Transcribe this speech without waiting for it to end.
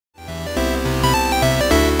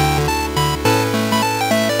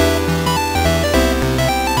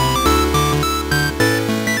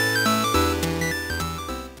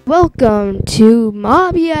Welcome to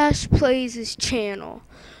Mobby Plays' channel.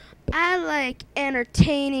 I like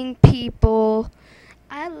entertaining people.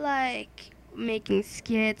 I like making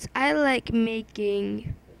skits. I like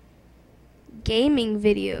making gaming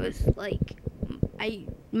videos. Like, I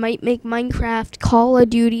might make Minecraft, Call of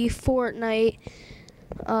Duty, Fortnite.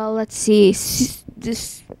 Let's see,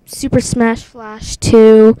 this Super Smash Flash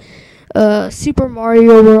 2, Super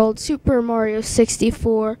Mario World, Super Mario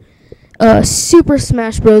 64. Super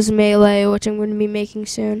Smash Bros. Melee, which I'm going to be making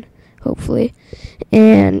soon, hopefully.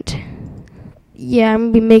 And yeah,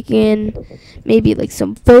 I'm going to be making maybe like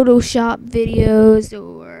some Photoshop videos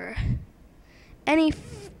or any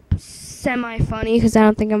semi-funny, because I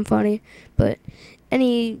don't think I'm funny, but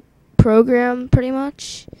any program pretty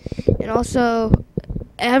much. And also,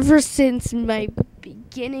 ever since my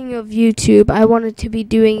beginning of YouTube, I wanted to be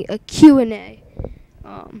doing a Q&A.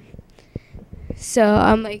 So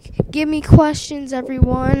I'm like, give me questions,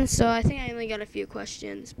 everyone. So I think I only got a few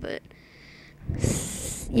questions, but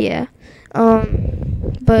yeah.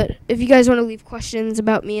 But if you guys want to leave questions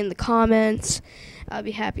about me in the comments, I'll be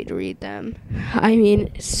happy to read them. I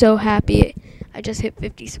mean, so happy. I just hit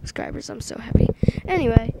 50 subscribers. I'm so happy.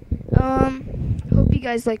 Anyway, hope you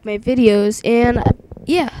guys like my videos, and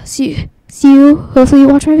yeah, see you. Hopefully you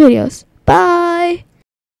watch my videos. Bye.